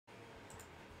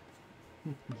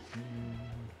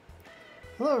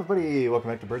Hello everybody,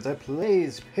 welcome back to Birds Eye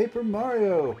Plays Paper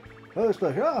Mario. Oh,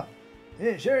 Splash. Oh,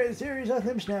 yeah, sure, the series off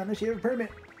limits now unless you have a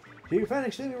permit. So you find an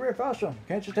extremely rare fossil.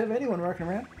 Can't just have anyone walking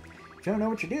around. If you don't know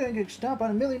what you're doing, you can stomp on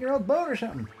a million-year-old bone or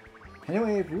something.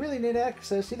 Anyway, if you really need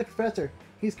access, see the professor.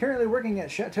 He's currently working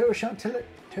at Chateau Chantilly.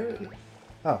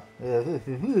 Oh.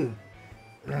 When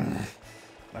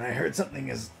I heard something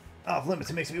is off limits,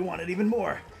 it makes me want it even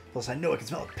more. Plus, I know I can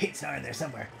smell a paint star in there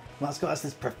somewhere. Let's go ask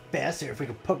this professor if we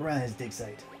can poke around his dig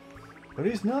site. But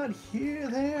he's not here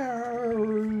there.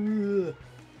 If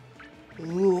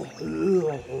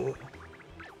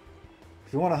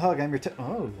you want a hug, I'm your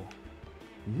oh.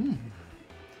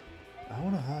 I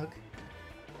want a hug.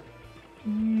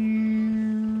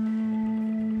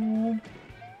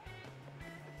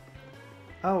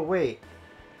 Oh, wait.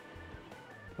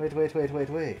 Wait.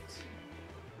 Wait,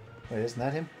 isn't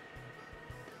that him?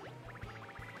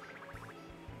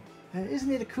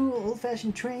 Isn't it a cool,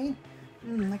 old-fashioned train?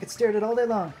 I could stare at it all day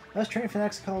long. Us train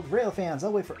fanatics called rail fans.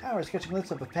 I'll wait for hours catching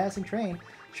glimpses of a passing train.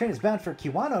 The train is bound for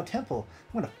Kiwano Temple.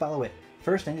 I'm going to follow it.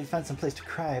 First, I need to find some place to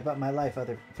cry about my life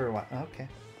for a while. Okay.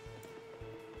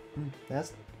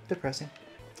 That's depressing.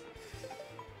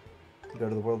 Go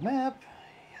to the world map.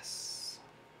 Yes.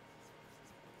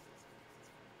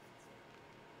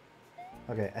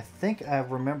 Okay, I think I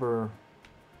remember...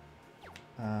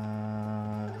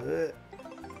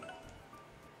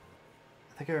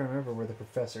 I think I remember where the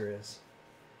professor is.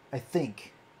 I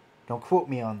think. Don't quote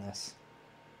me on this.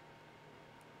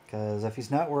 Because if he's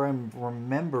not where I'm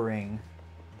remembering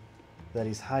that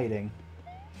he's hiding,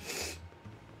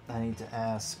 I need to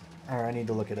ask, or I need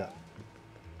to look it up.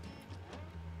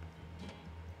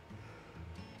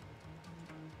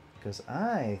 Because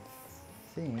I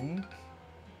think...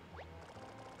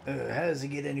 how does he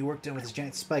get any work done with this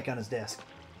giant spike on his desk?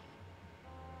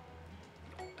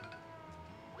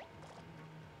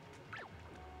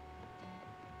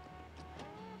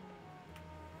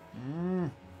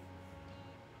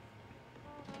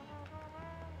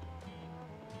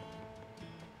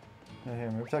 I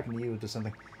remember talking to you to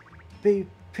something. Baby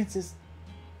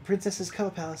Princess's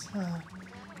Color Palace. Oh.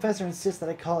 Professor insists that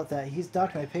I call it that. He's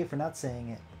docked my pay for not saying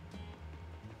it.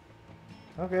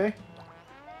 Okay.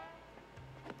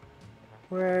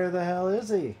 Where the hell is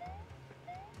he?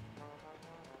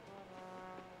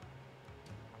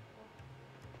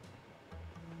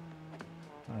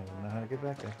 I don't even know how to get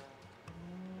back there.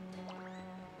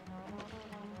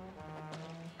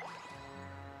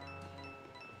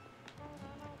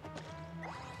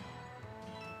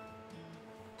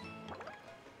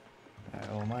 Alright,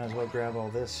 well, might as well grab all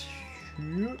this shit.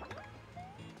 No.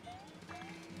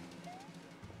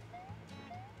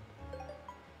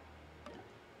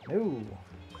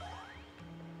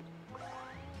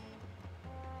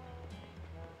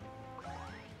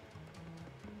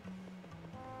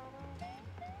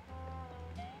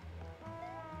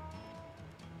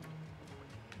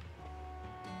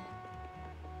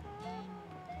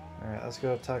 Alright, let's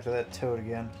go talk to that toad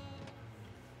again.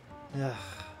 Ugh.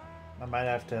 I might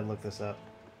have to look this up.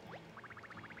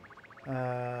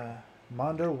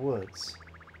 Mondo Woods.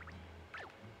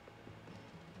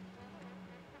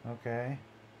 Okay.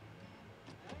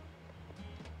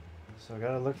 So I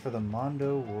gotta look for the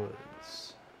Mondo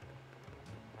Woods.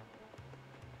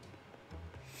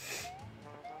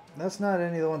 That's not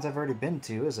any of the ones I've already been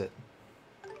to, is it?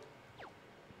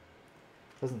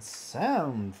 Doesn't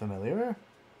sound familiar.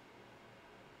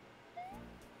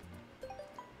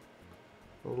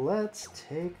 Let's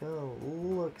take a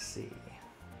look-see.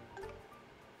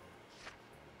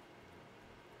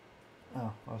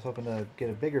 Oh, I was hoping to get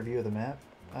a bigger view of the map.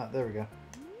 Ah, there we go.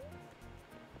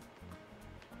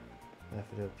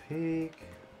 Daffodil Peak.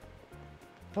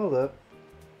 Hold up.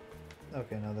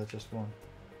 Okay, no, that's just one.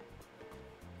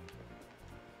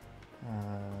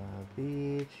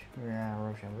 Beach. Yeah,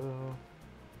 Rochambeau.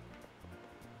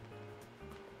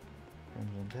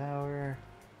 Crimson Tower.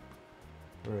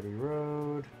 Brody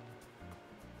Road.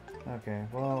 Okay,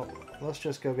 well, let's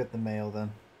just go get the mail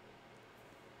then.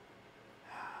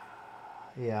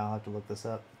 Yeah, I'll have to look this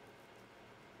up.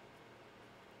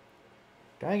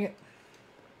 Dang it.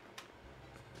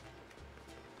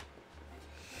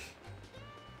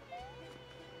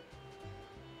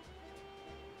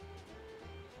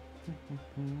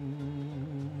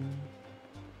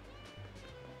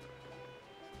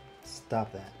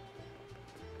 Stop that.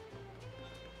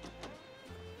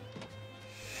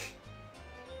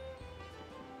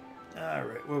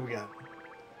 Alright, what we got?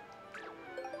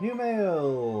 New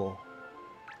mail!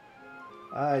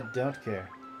 I don't care.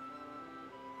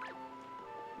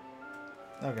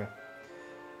 Okay.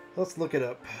 Let's look it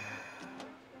up.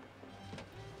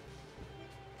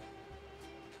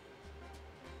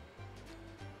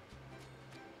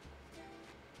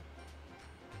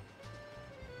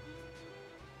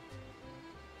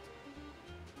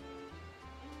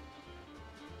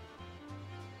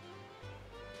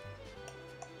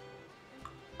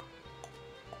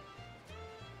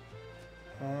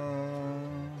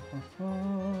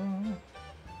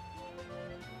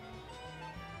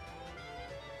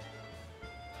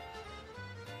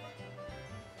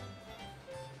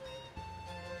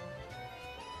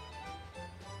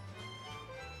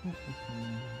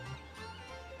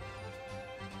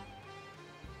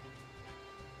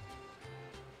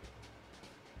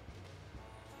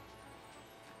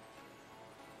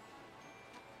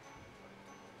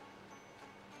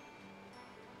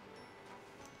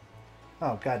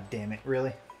 Oh, god damn it,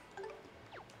 really?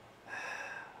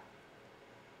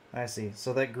 I see.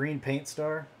 So that green paint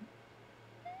star,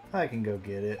 I can go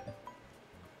get it.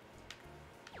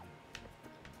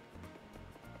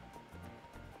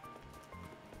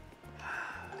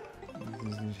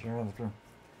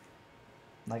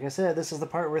 Like I said, this is the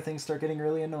part where things start getting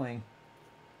really annoying.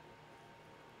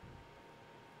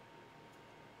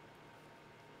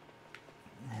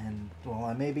 And, well,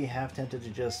 I may be half tempted to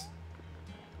just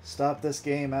stop this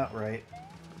game outright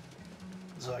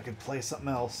so I could play something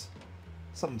else.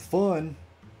 Something fun.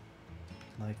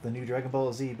 Like the new Dragon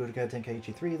Ball Z Budokai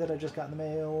Tenkaichi 3 that I just got in the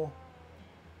mail.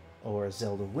 Or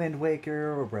Zelda Wind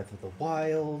Waker, or Breath of the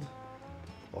Wild.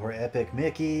 Or Epic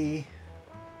Mickey.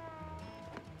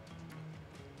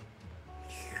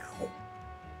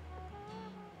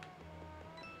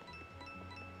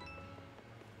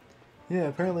 Yeah,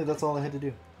 apparently that's all I had to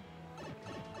do.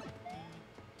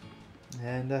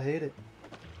 And I hate it.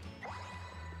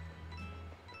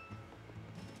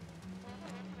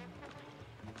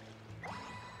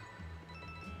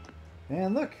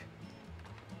 And look!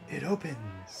 It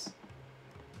opens!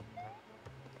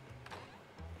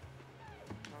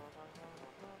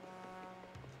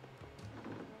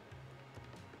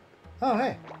 Oh,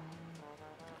 hey!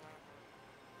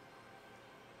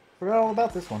 Forgot all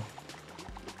about this one.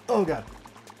 Oh, God.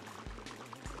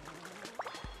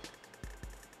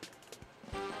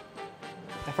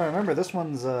 If I remember, this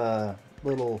one's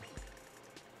little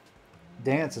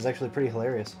dance is actually pretty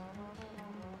hilarious.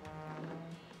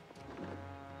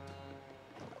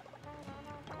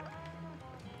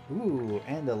 Ooh,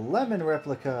 and a lemon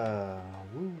replica.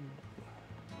 Woo.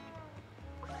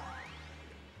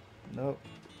 Nope.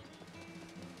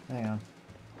 Hang on.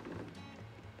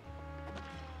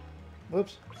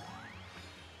 Whoops.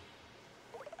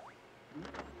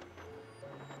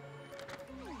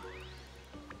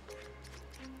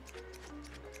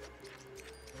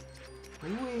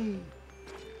 Whee!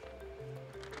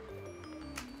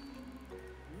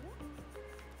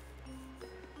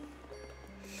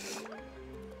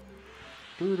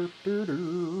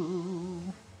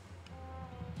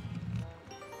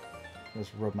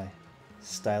 Just rub my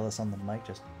stylus on the mic,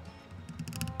 just...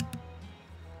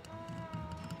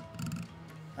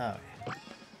 Okay.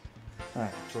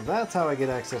 Alright, so that's how I get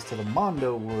access to the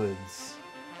Mondo Woods.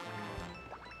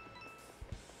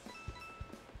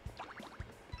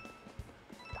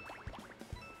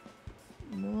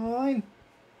 Nine.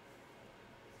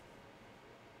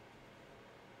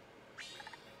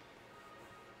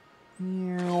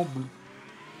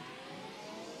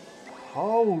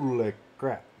 Holy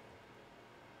crap.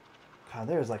 God,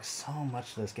 there's like so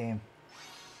much to this game.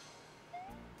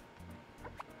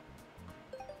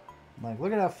 Like,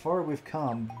 look at how far we've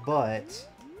come, but...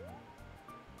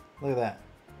 Look at that.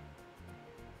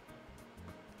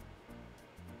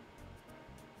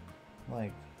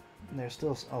 Like, there's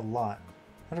still a lot.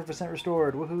 100%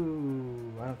 restored,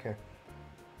 woohoo! I don't care.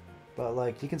 But,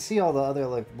 like, you can see all the other,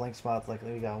 like, blank spots. Like,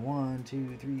 we got 1,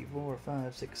 2, 3, 4,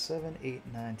 5, 6, 7, 8,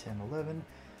 9, 10, 11,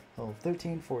 12,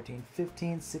 13, 14,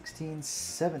 15, 16,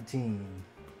 17.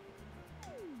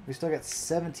 We still got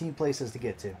 17 places to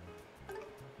get to.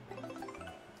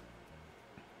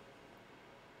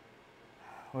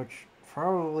 Which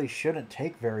probably shouldn't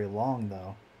take very long,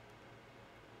 though.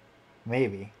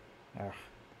 Maybe. Ugh.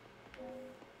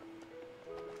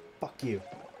 Fuck you.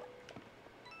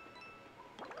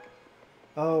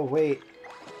 Oh, wait.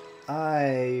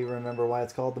 I remember why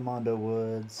it's called the Mondo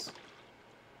Woods.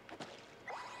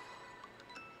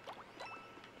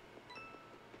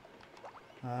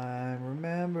 I'm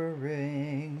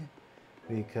remembering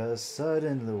because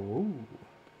suddenly... Ooh.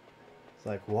 It's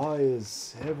like, why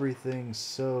is everything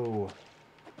so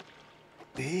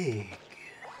big?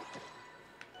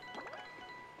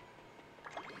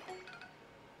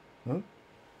 Huh?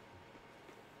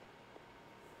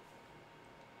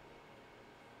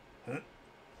 Huh?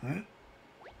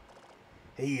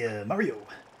 Hey, Mario,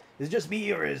 is it just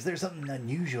me, or is there something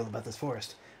unusual about this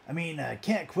forest? I mean, I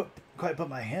can't quite put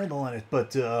my handle on it,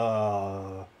 but,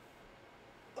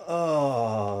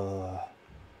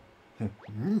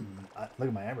 look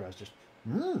at my eyebrows, just,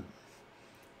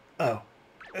 Oh,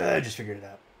 I just figured it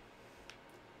out.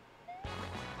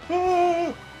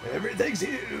 Oh, everything's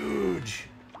huge!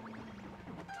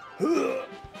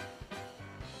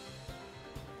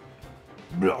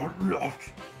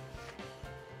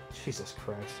 Jesus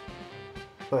Christ.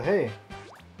 But hey,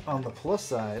 on the plus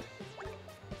side,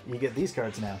 you get these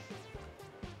cards now.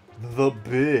 The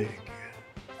Big.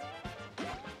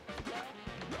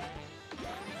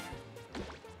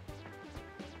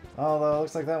 Although, it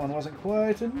looks like that one wasn't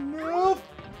quite enough.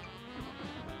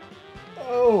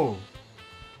 Oh!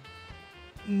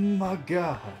 My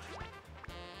God.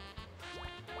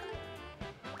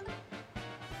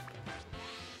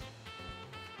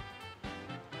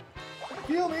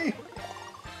 Heal me!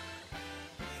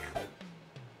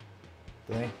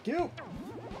 Thank you!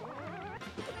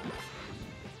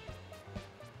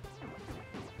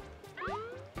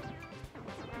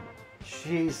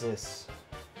 Jesus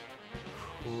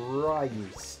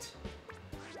Christ.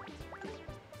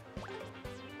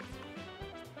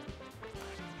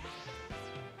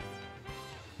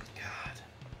 God.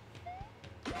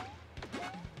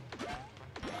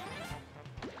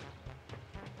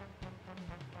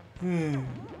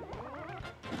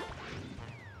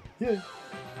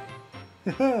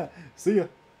 Yeah. See ya.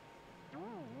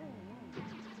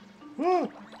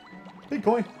 Oh, big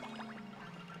coin.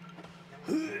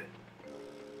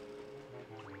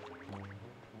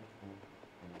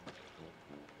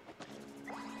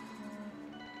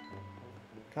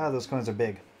 God, those coins are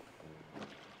big.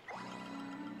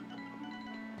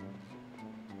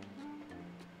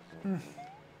 I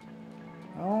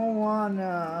don't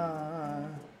wanna...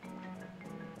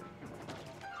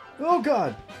 Oh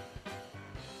God!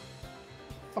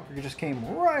 Fucker just came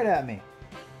right at me.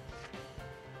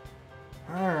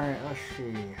 Alright, let's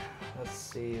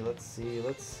see. Let's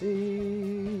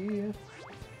see.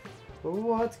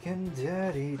 What can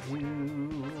Daddy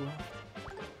do?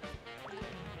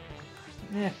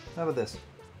 How about this?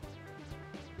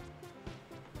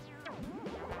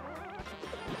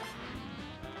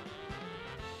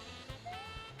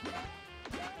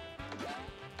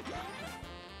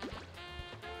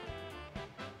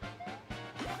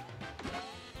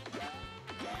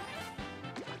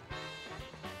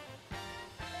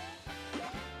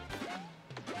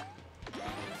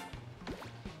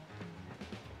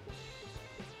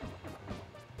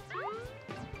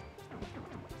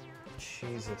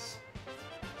 Jesus.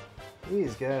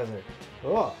 These guys are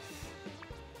tough.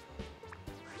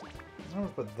 I'm gonna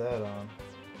put that on.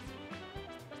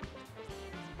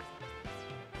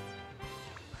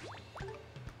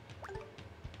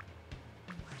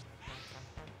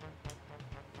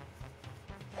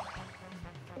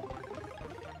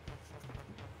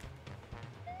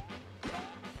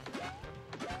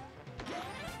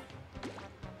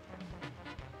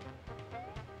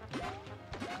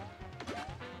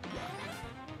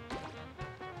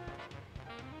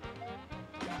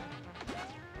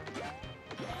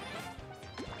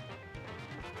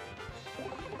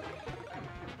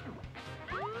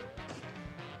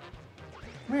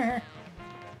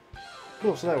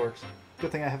 Cool, so that works.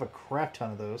 Good thing I have a crap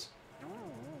ton of those.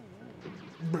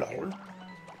 Blower.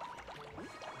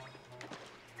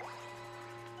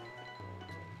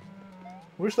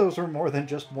 Wish those were more than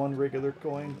just one regular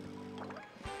coin.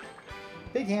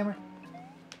 Big hammer.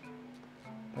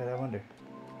 Wait, I wonder.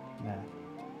 Nah.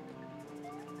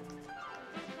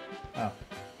 Oh.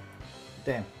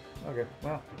 Damn. Okay,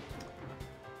 well.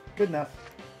 Good enough.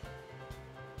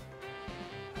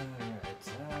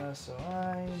 Alright, so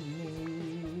I need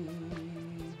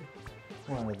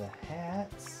one of the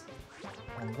hats.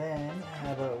 And then,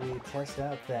 how about we test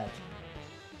out that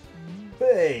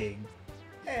big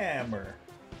hammer?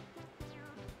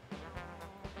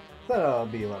 That'll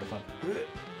be a lot of fun.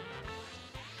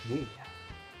 Yeah.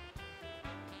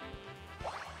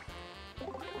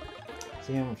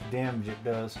 See how much damage it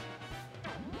does.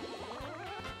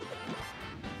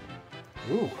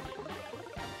 Ooh.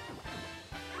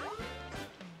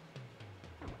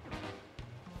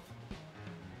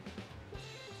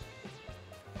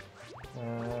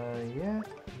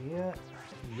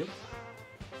 Yep.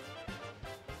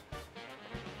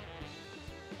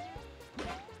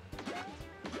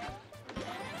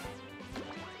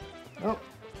 Oh,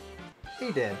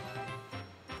 he dead.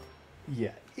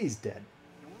 Yeah, he's dead.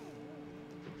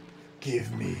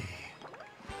 Give me.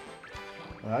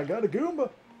 I got a Goomba.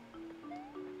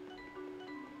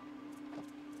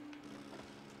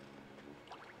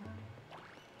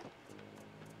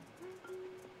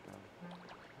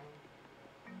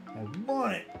 I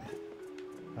want it.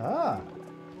 Ah.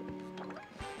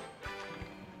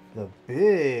 The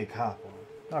big hot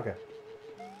one. Okay.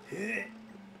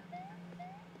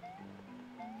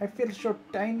 I feel so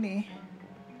tiny.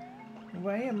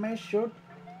 Why am I so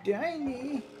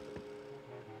tiny?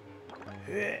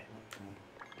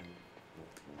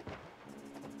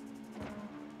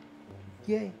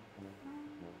 Yay.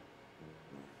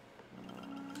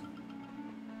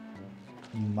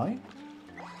 Mine?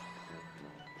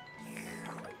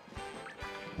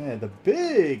 Yeah, the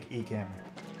big E-camera.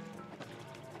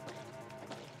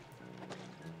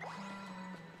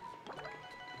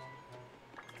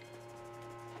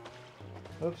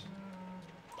 Oops.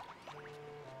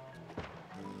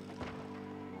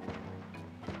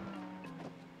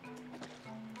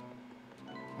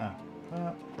 Oh.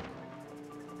 Well.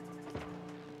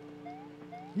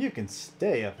 You can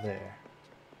stay up there.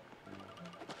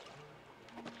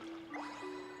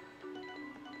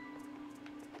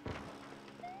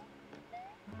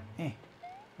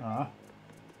 Aw.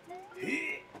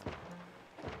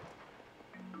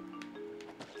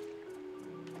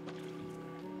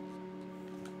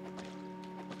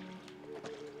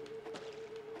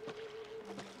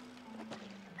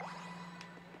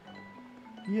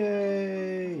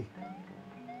 Yay!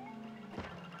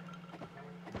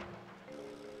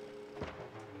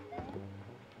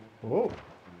 Whoa.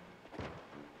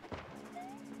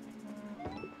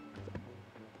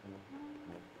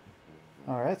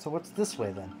 Alright, so what's this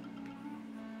way then?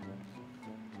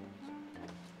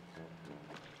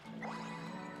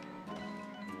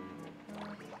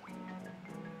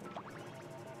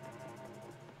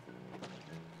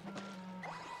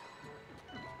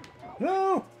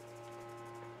 No!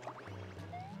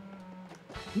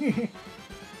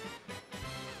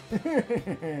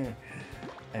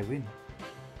 I win.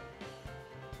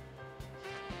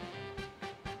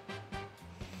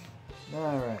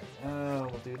 Alright, we'll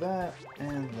do that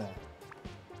and that.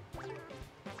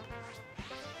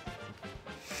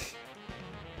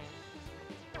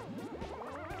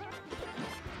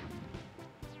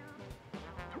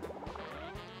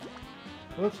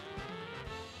 Whoops.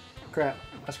 Crap.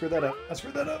 I screwed that up. I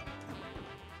screwed that up.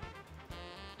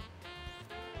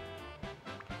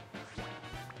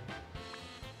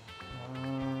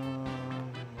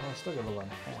 Well, I still got a lot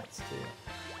of hats, too.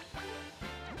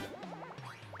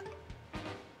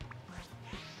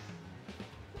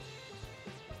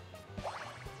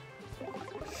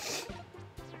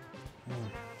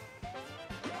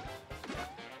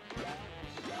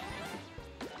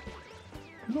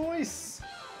 Nice!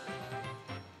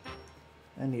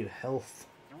 I need health.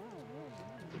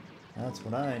 That's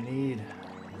what I need.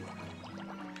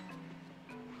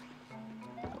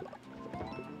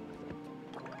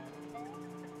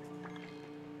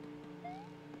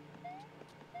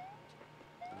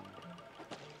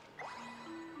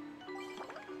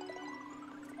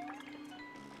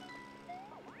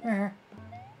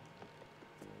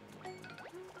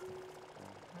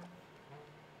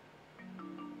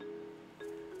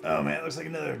 Oh man, it looks like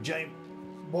another giant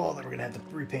wall that we're gonna have to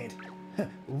repaint.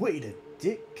 Wait a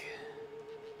dick.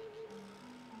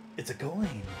 It's a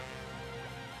coin.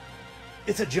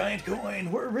 It's a giant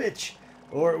coin. We're rich.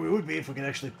 Or we would be if we could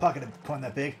actually pocket a coin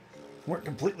that big. We weren't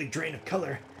completely drained of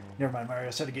color. Never mind,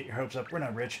 Mario. Sorry to get your hopes up. We're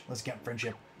not rich. Let's count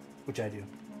friendship. Which I do.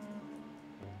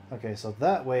 Okay, so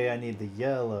that way I need the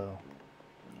yellow.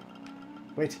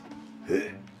 Wait. Oh.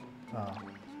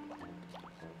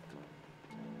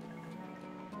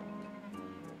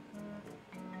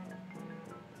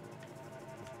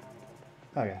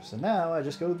 Okay, so now I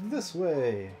just go this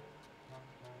way.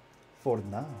 For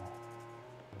now.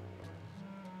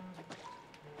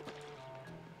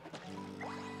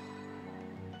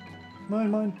 Mine.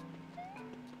 Mine.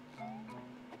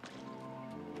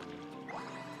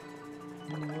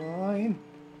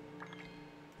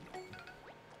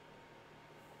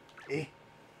 Eh.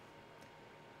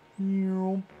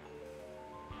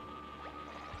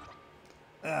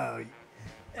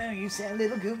 Oh, you sad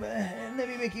little Goomba. Let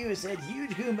me make you a sad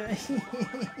huge Goomba.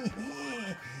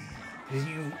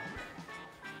 You...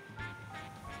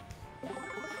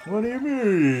 What do you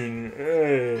mean?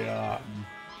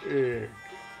 Hey,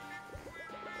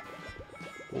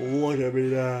 look at me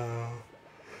now.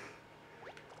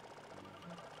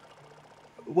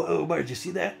 Whoa, Bart, did you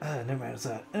see that? Never mind, it's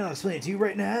not. I'll explain it to you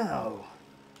right now.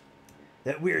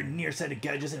 That weird nearsighted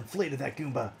guy just inflated that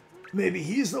Goomba. Maybe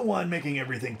he's the one making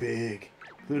everything big.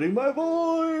 Including my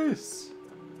voice!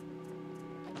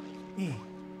 Hang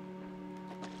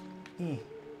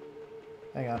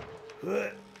on.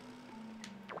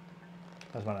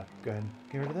 I just want to go ahead and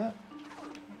get rid of that.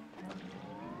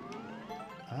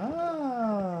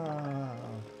 Ah,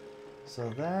 so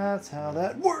that's how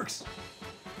that works!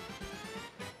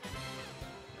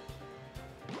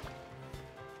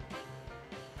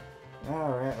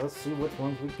 Alright, let's see which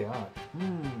ones we got.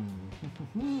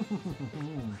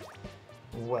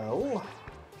 Well,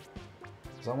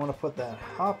 so I want to put that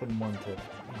hopping one to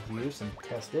use and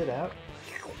test it out.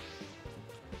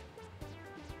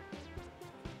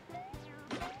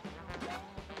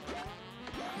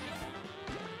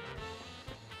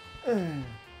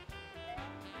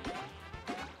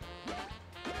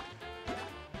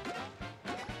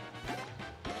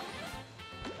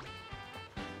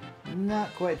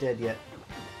 Not quite dead yet.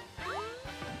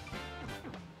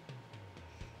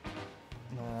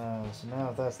 So now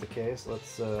if that's the case,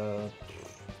 let's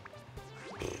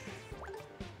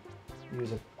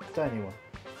use a tiny one.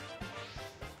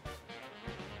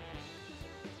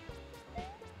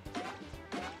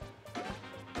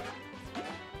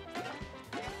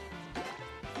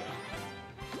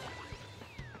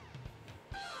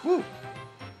 Woo!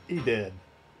 He did.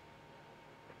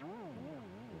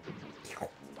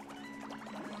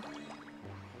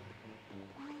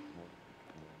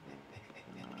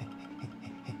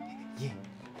 Yeah.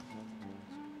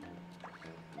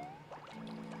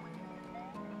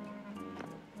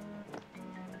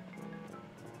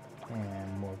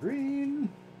 And more green.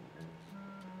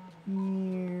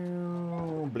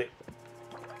 Blip.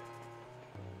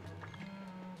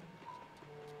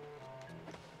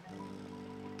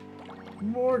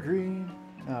 More green.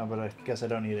 Oh, but I guess I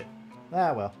don't need it.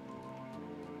 Ah, well.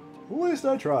 At least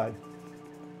I tried.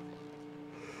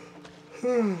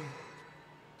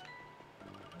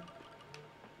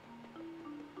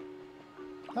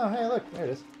 Oh, hey, look. There it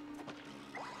is.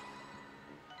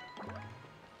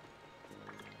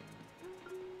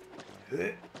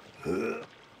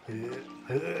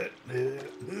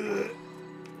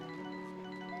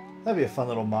 That'd be a fun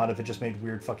little mod if it just made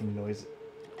weird fucking noises.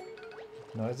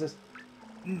 What's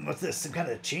this? Some kind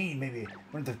of chain, maybe.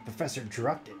 When the professor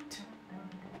dropped it.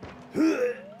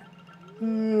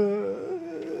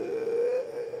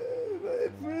 My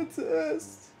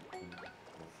princess.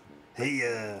 Hey,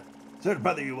 sorry to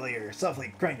bother you while you're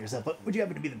softly crying yourself, but would you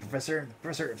happen to be the professor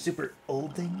of super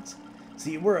old things?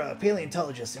 See, we're a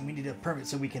paleontologist, and we need a permit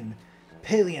so we can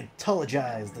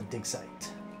paleontologize the dig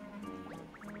site.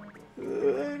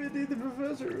 I'm indeed the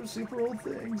professor of super old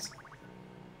things.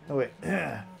 Oh, wait.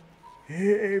 But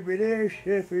I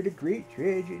suffered a great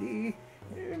tragedy.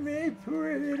 My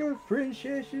poor little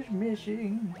princess is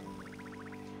missing.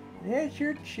 That's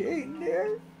your chain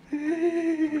there?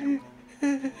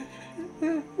 I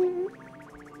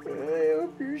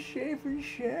hope you're safe and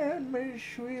sound, my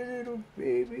sweet little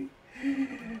baby.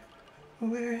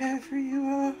 Wherever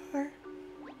you are.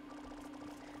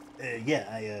 Yeah,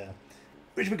 I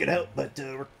wish we could help, but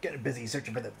we're kind of busy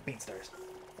searching for the paint stars.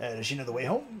 Does she know the way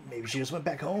home? Maybe she just went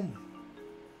back home.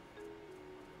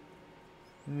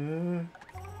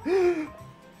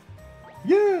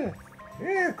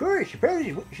 Yeah, of course.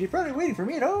 She's probably waiting for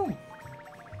me at home.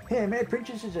 Yeah, my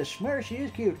princess is as smart as she is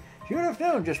cute. She would have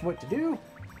known just what to do.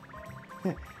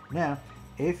 Now,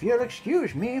 if you'll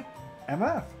excuse me, I'm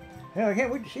off. Oh, I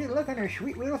can't wait to see the look on her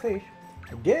sweet little face.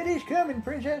 Daddy's coming,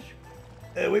 princess.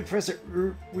 Wait, Professor.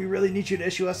 We really need you to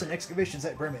issue us an excavation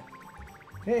site permit.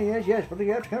 Hey, yes, but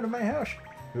you have to come to my house.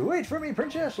 Wait for me,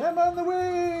 princess. I'm on the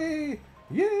way.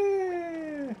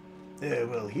 Yeah.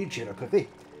 Well, he'd shut up quickly.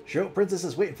 Sure, princess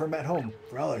is waiting for him at home,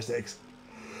 for all our sakes.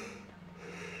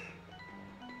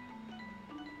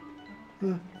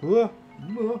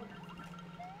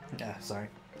 Sorry.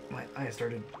 My eye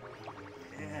started.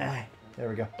 There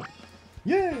we go.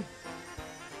 Yay!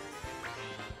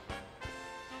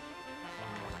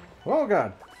 Oh,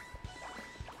 God.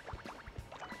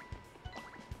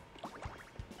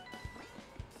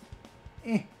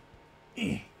 Yeah.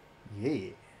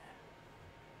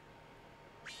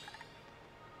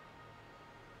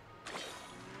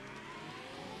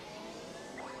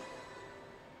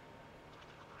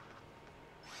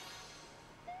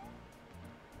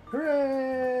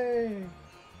 Hooray!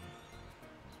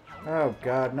 Oh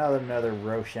God, another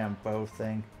Rochambeau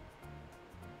thing.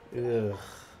 Ugh.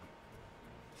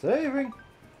 Saving!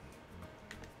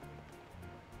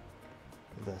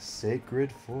 The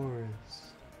sacred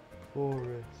forest.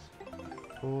 Forest.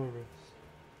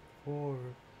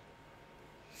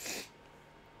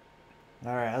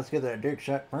 Alright, let's get that dig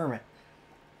site permit.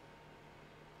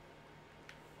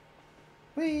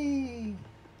 Whee!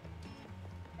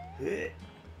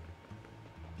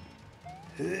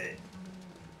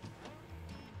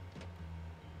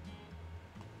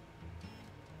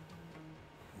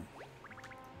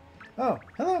 Oh,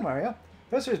 hello, Mario.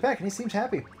 Professor's back and he seems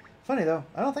happy. Funny though,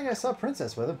 I don't think I saw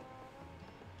Princess with him.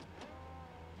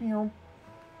 Meow.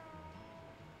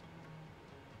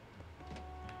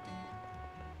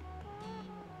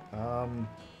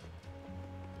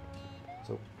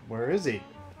 So where is he?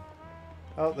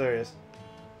 Oh, there he is.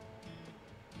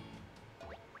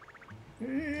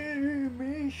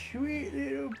 My sweet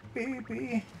little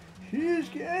baby. She's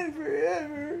gone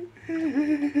forever.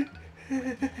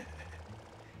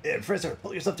 Professor,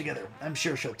 pull yourself together. I'm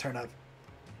sure she'll turn up.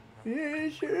 Yeah,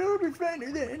 sure, it'll be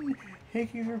funner then.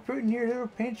 Thank you for putting your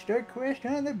little Pinstar quest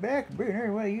on the back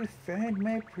burner while you find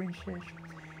my princess.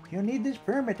 You'll need this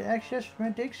permit to access my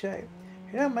dig site.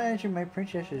 I don't imagine my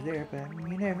princess is there, but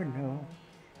you never know.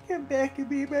 Come back to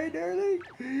me, my darling.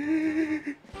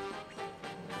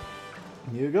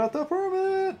 You got the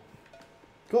permit.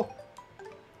 Cool.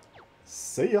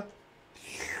 See ya.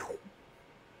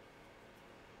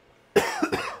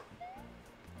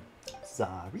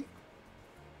 Sorry.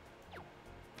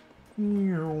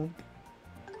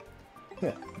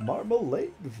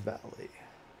 Marmalade Valley.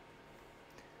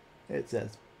 It's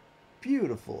as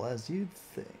beautiful as you'd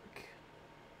think.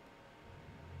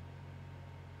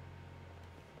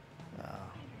 Oh.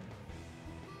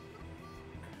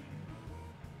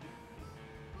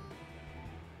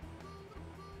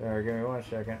 Sorry, give me 1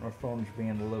 second. My phone's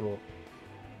being a little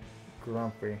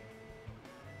grumpy.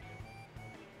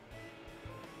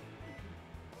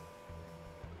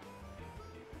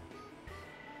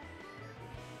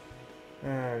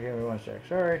 Give me 1 sec.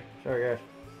 Sorry, guys.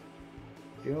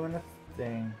 Doing a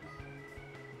thing.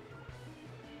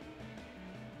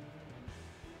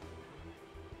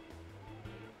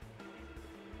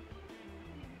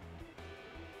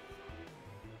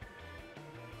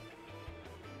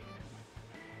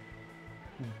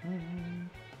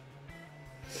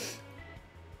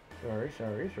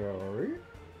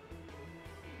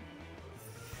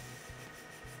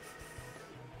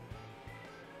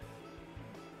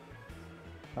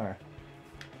 Sorry.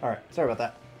 Alright, sorry about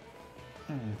that.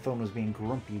 Phone was being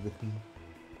grumpy with me.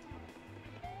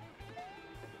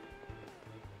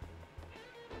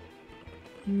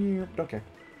 Don't care.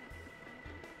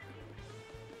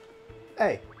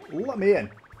 Hey, let me in.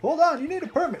 Hold on, you need a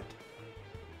permit.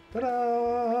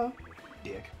 Ta-da!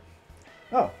 Dick.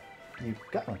 Oh, you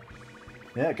got one.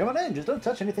 Yeah, come on in. Just don't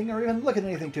touch anything or even look at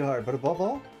anything too hard. But above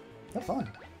all, have fun.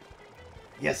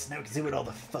 Yes, now we can see what all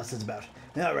the fuss is about.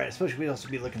 Alright, I suppose we'd also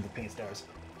be looking for paint stars.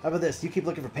 How about this? You keep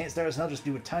looking for paint stars and I'll just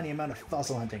do a tiny amount of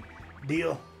fossil hunting.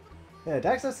 Deal? Yeah, to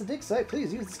access the dig site,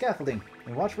 please use the scaffolding.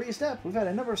 And watch where you step. We've had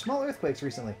a number of small earthquakes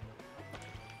recently.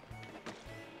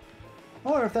 I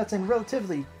wonder if that's in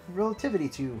relativity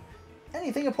to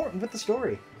anything important with the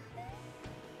story.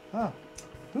 Huh.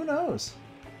 Who knows?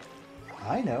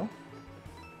 I know.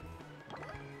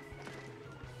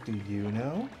 Do you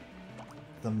know?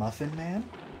 The Muffin Man?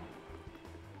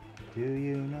 Do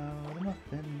you know the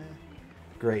Muffin Man?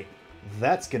 Great.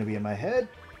 That's gonna be in my head.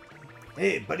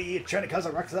 Hey, buddy, you trying to cause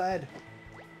a rock slide?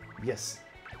 Yes.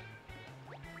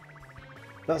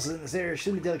 Fossils in this area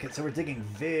shouldn't be delicate, so we're digging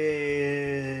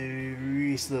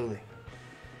very slowly.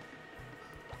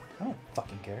 I don't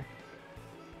fucking care.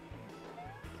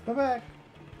 Come back.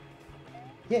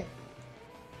 Yeah.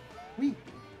 Wee.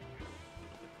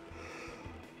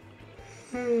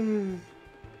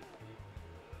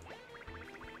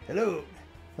 Hello.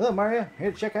 Hello, Mario.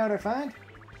 Here to check out our find?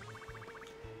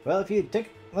 Well, if you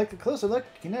take a closer look,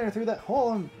 you can enter through that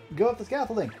hole and go up the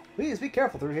scaffolding. Please be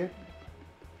careful through here.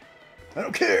 I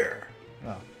don't care.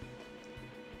 Oh.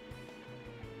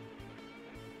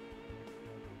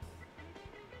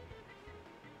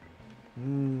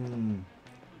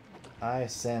 I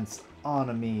sense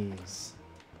enemies.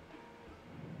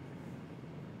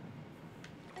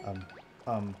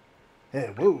 Hey,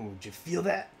 whoa, did you feel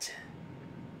that?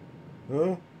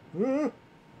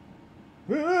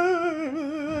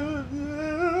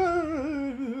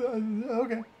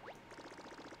 Okay.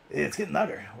 It's getting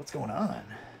louder. What's going on?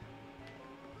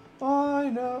 I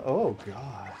know. Oh,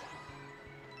 God.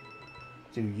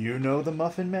 Do you know the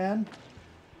Muffin Man?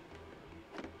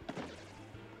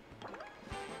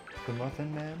 The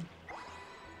Muffin Man?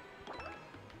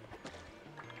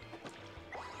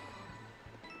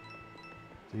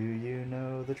 Do you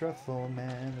know the Truffle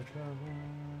Man? The Truffle.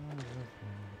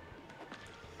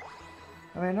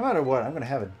 I mean, no matter what, I'm gonna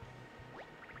have it.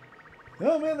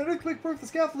 Oh man, the earthquake broke the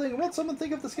scaffolding! Won't someone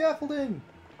think of the scaffolding?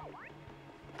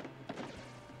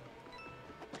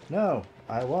 No,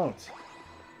 I won't.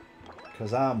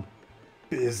 Because I'm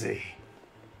busy.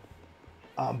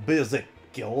 I'm busy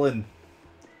killing.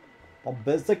 I'm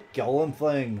busy killing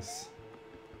things.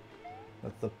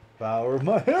 With the power of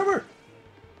my hammer!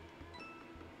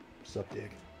 What's up,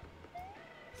 Dick?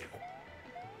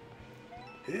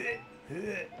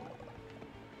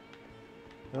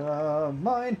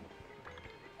 Mine!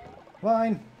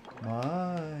 Mine!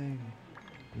 Mine!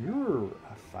 You're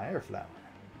a fire flower.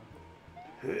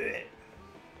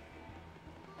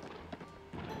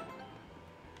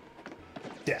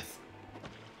 Death.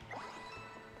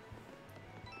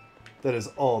 That is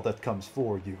all that comes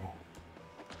for you.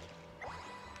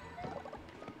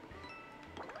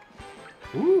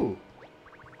 Ooh!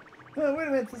 Wait a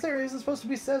minute, this area isn't supposed to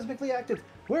be seismically active.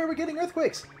 Where are we getting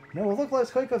earthquakes? No, a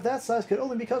localized quake of that size could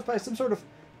only be caused by some sort of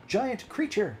giant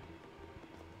creature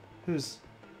whose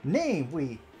name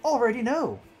we already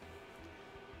know.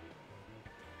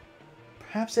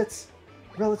 Perhaps it's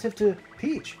relative to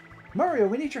Peach. Mario,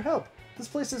 we need your help. This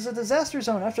place is a disaster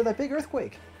zone after that big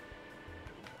earthquake.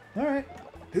 Alright.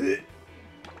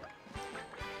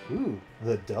 Ooh,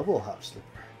 the double hop slipper.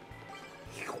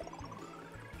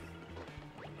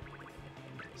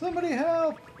 Somebody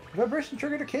help! Vibration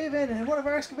triggered a cave-in and one of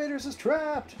our excavators is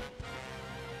trapped!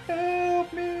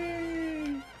 Help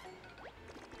me!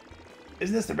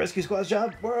 Isn't this the rescue squad's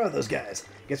job? Where are those guys?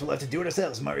 Guess we'll have to do it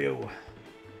ourselves, Mario.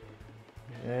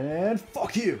 And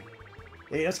fuck you!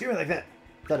 Hey, don't scare me like that.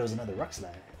 Thought it was another rock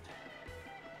slide.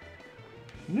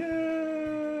 No!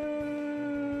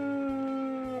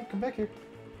 Come back here.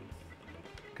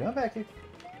 Come back here.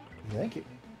 Thank you.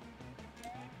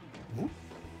 Whoop.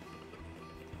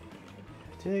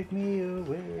 Take me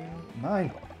away.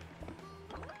 Mine.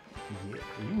 Yeah.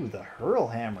 Ooh, the hurl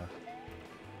hammer.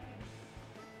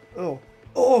 Oh.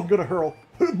 Oh, I'm gonna hurl.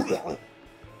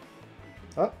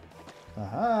 Oh.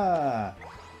 Aha.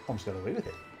 Almost got away with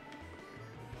it.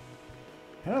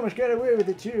 I almost got away with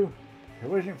it too. If it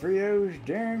wasn't for those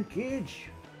darn kids.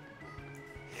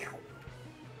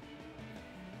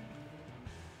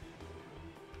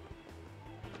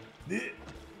 Blech.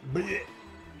 Blech.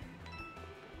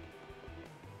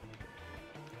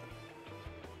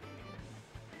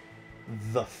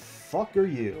 The fuck are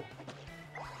you?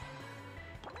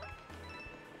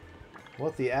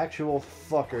 What the actual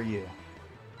fuck are you?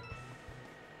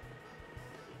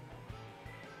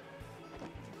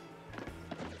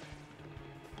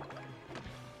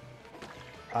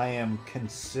 I am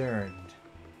concerned.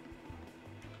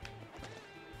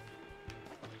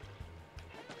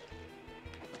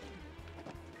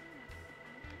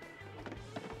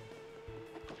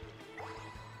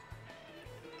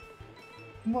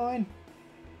 Mine.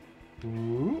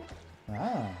 Ooh.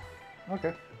 Ah.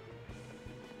 Okay.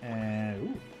 And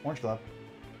ooh, orange glove.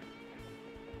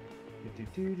 What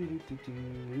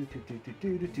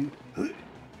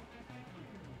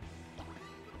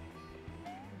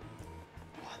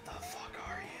the fuck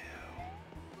are you?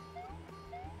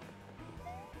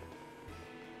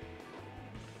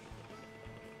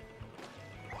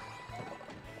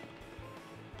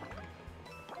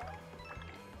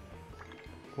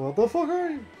 What the fuck are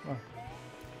you? Oh.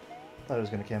 Thought it was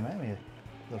gonna come at me a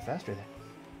little faster there.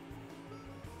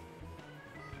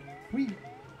 Whee!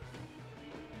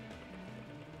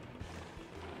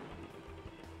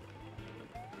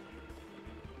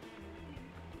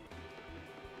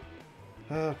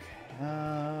 Okay,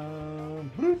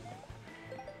 bloop.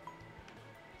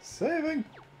 Saving.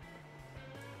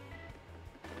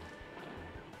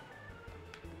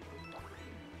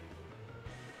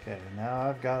 Okay, now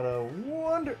I've got a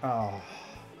wonder. Oh,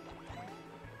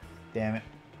 damn it!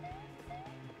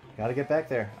 Gotta get back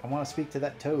there. I want to speak to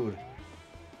that toad.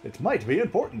 It might be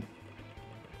important,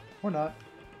 or not.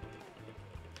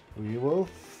 We will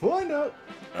find out.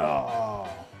 Oh,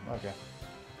 okay.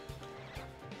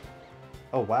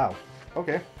 Oh, wow.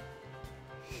 Okay.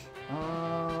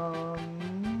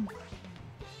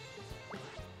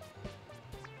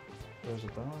 There's a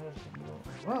bonus.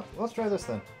 Well, let's try this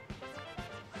then.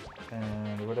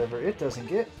 And whatever it doesn't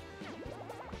get,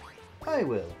 I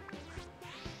will.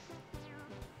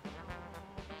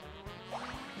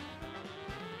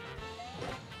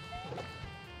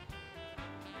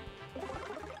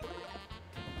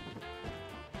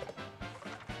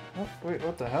 Oh, wait,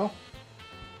 what the hell?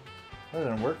 That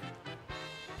didn't work.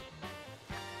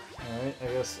 Alright, I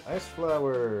guess Ice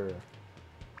Flower.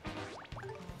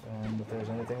 And if there's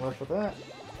anything left with that.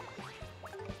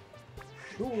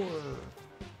 Sure.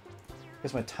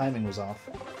 Guess my timing was off.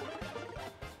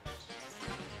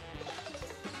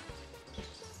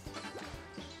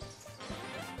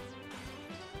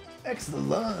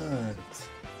 Excellent!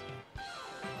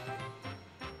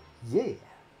 Yeah.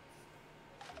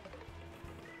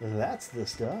 That's the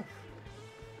stuff.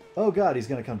 Oh god, he's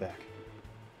gonna come back.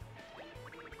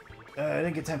 I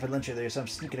didn't get time for lunch earlier, so I'm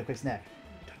sneaking a quick snack.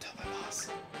 Don't tell my boss.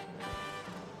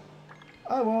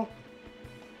 I won't.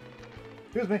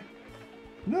 Excuse me.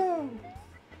 No!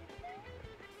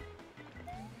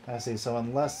 I see, so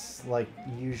unless, like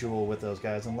usual with those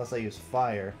guys, unless I use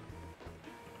fire,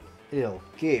 it'll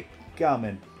keep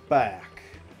coming back.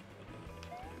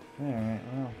 Alright,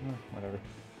 well, whatever.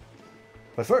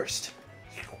 But first...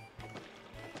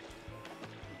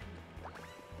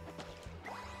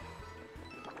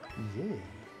 Yeah.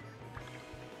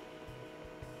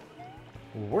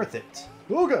 Worth it.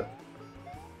 Oh, good.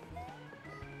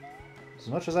 As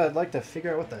much as I'd like to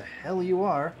figure out what the hell you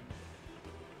are,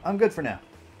 I'm good for now.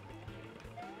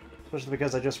 Especially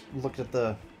because I just looked at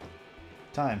the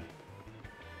time.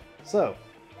 So,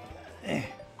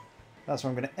 that's where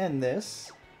I'm going to end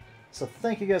this. So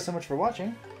thank you guys so much for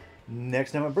watching.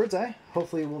 Next time on Bird's Eye,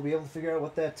 hopefully we'll be able to figure out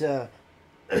what that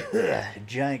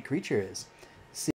giant creature is.